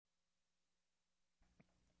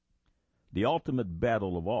The ultimate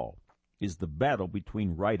battle of all is the battle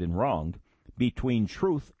between right and wrong, between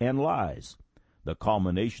truth and lies. The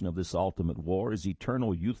culmination of this ultimate war is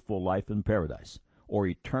eternal youthful life in paradise, or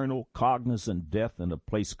eternal cognizant death in a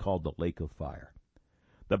place called the lake of fire.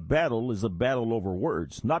 The battle is a battle over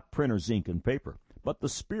words, not printer's ink and paper, but the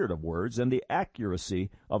spirit of words and the accuracy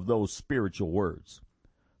of those spiritual words.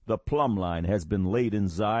 The plumb line has been laid in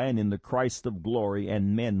Zion in the Christ of glory,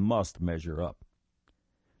 and men must measure up.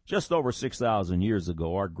 Just over 6,000 years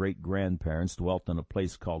ago, our great-grandparents dwelt in a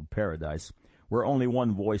place called paradise, where only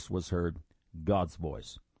one voice was heard, God's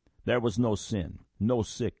voice. There was no sin, no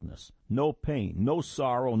sickness, no pain, no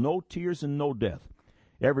sorrow, no tears, and no death.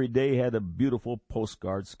 Every day had a beautiful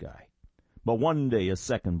postcard sky. But one day a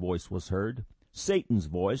second voice was heard, Satan's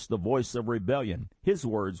voice, the voice of rebellion. His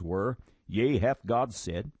words were, Yea, hath God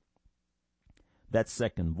said. That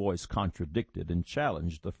second voice contradicted and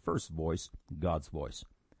challenged the first voice, God's voice.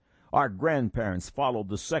 Our grandparents followed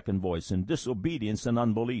the second voice in disobedience and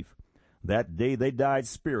unbelief. That day they died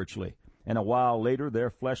spiritually, and a while later their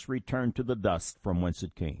flesh returned to the dust from whence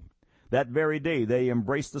it came. That very day they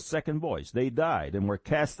embraced the second voice. They died and were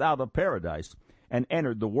cast out of paradise and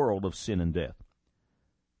entered the world of sin and death.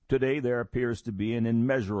 Today there appears to be an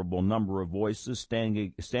immeasurable number of voices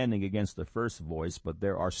standing against the first voice, but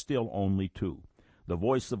there are still only two. The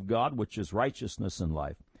voice of God, which is righteousness and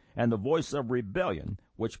life, and the voice of rebellion,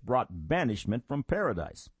 which brought banishment from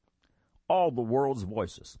paradise. All the world's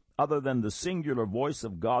voices, other than the singular voice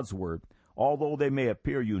of God's word, although they may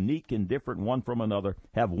appear unique and different one from another,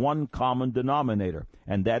 have one common denominator,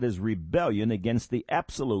 and that is rebellion against the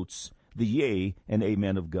absolutes, the yea and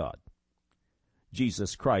amen of God.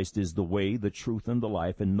 Jesus Christ is the way, the truth, and the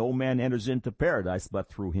life, and no man enters into paradise but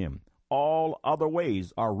through him. All other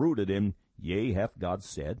ways are rooted in, Yea, hath God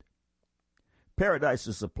said. Paradise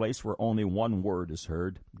is a place where only one word is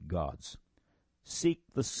heard, God's. Seek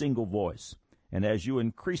the single voice, and as you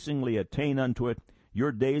increasingly attain unto it,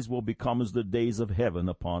 your days will become as the days of heaven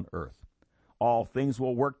upon earth. All things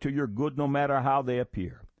will work to your good no matter how they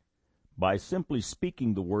appear. By simply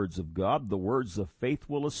speaking the words of God, the words of faith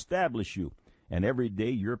will establish you, and every day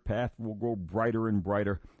your path will grow brighter and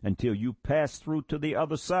brighter until you pass through to the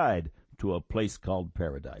other side, to a place called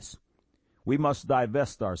paradise. We must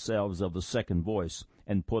divest ourselves of the second voice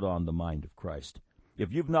and put on the mind of Christ.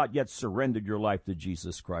 If you've not yet surrendered your life to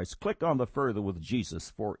Jesus Christ, click on the Further with Jesus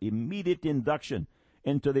for immediate induction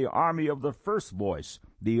into the army of the first voice,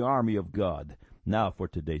 the army of God. Now for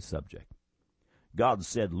today's subject. God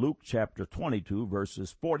said, Luke chapter 22,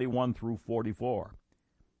 verses 41 through 44.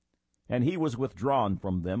 And he was withdrawn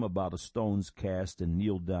from them about a stone's cast, and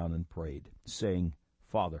kneeled down and prayed, saying,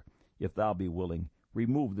 Father, if thou be willing,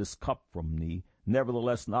 remove this cup from me.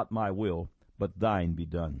 Nevertheless, not my will, but thine be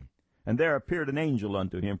done. And there appeared an angel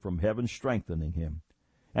unto him from heaven, strengthening him.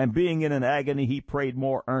 And being in an agony, he prayed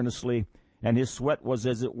more earnestly, and his sweat was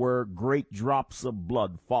as it were great drops of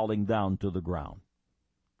blood falling down to the ground.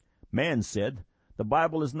 Man said, the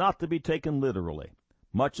Bible is not to be taken literally.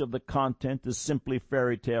 Much of the content is simply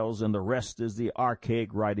fairy tales, and the rest is the archaic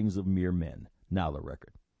writings of mere men. Now the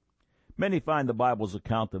record. Many find the Bible's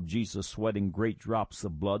account of Jesus sweating great drops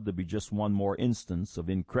of blood to be just one more instance of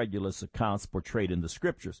incredulous accounts portrayed in the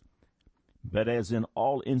Scriptures. But as in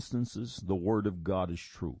all instances, the Word of God is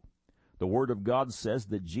true. The Word of God says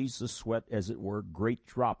that Jesus sweat, as it were, great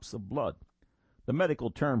drops of blood. The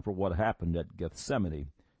medical term for what happened at Gethsemane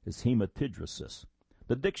is hematidrosis.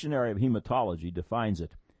 The Dictionary of Hematology defines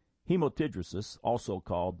it. Hematidrosis, also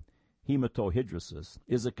called hematohidrosis,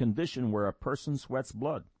 is a condition where a person sweats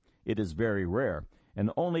blood. It is very rare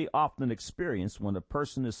and only often experienced when a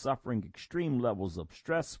person is suffering extreme levels of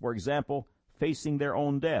stress, for example, facing their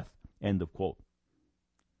own death. End of quote.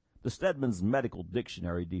 The Stedman's Medical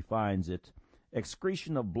Dictionary defines it,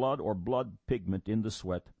 excretion of blood or blood pigment in the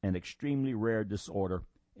sweat, an extremely rare disorder.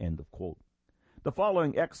 End of quote. The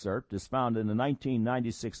following excerpt is found in a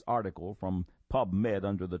 1996 article from PubMed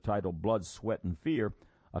under the title Blood, Sweat, and Fear,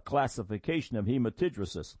 a classification of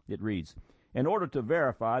hematidrosis. It reads, in order to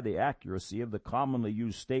verify the accuracy of the commonly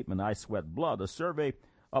used statement, I sweat blood, a survey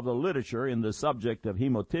of the literature in the subject of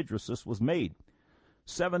hematidrosis was made.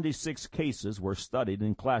 76 cases were studied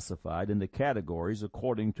and classified into categories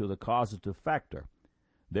according to the causative factor.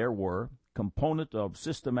 There were component of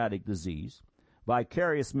systematic disease,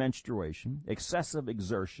 vicarious menstruation, excessive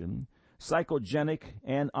exertion, psychogenic,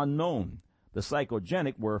 and unknown. The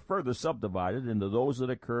psychogenic were further subdivided into those that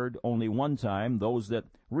occurred only one time, those that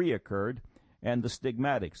reoccurred, and the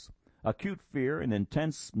stigmatics. Acute fear and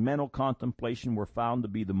intense mental contemplation were found to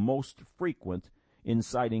be the most frequent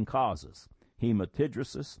inciting causes.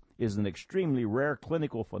 Hematidrosis is an extremely rare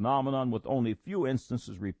clinical phenomenon with only few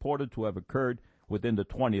instances reported to have occurred within the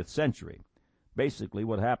 20th century. Basically,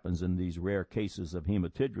 what happens in these rare cases of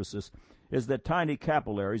hematidrosis is that tiny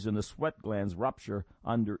capillaries in the sweat glands rupture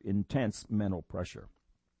under intense mental pressure.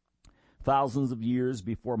 Thousands of years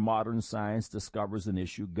before modern science discovers an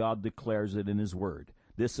issue, God declares it in His Word.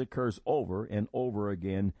 This occurs over and over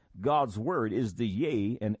again. God's Word is the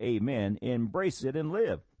yea and amen. Embrace it and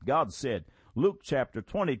live. God said, Luke chapter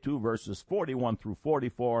 22, verses 41 through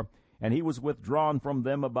 44, "And he was withdrawn from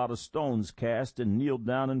them about a stone's cast, and kneeled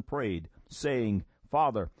down and prayed, saying,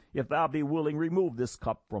 Father, if thou be willing, remove this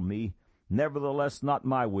cup from me. Nevertheless, not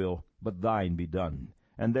my will, but thine be done.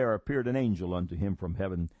 And there appeared an angel unto him from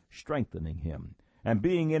heaven, strengthening him. And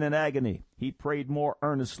being in an agony, he prayed more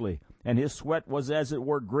earnestly, and his sweat was as it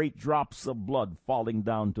were great drops of blood falling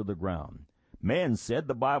down to the ground." Man said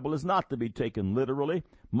the Bible is not to be taken literally.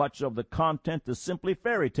 Much of the content is simply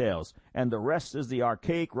fairy tales, and the rest is the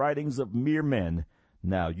archaic writings of mere men.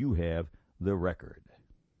 Now you have the record.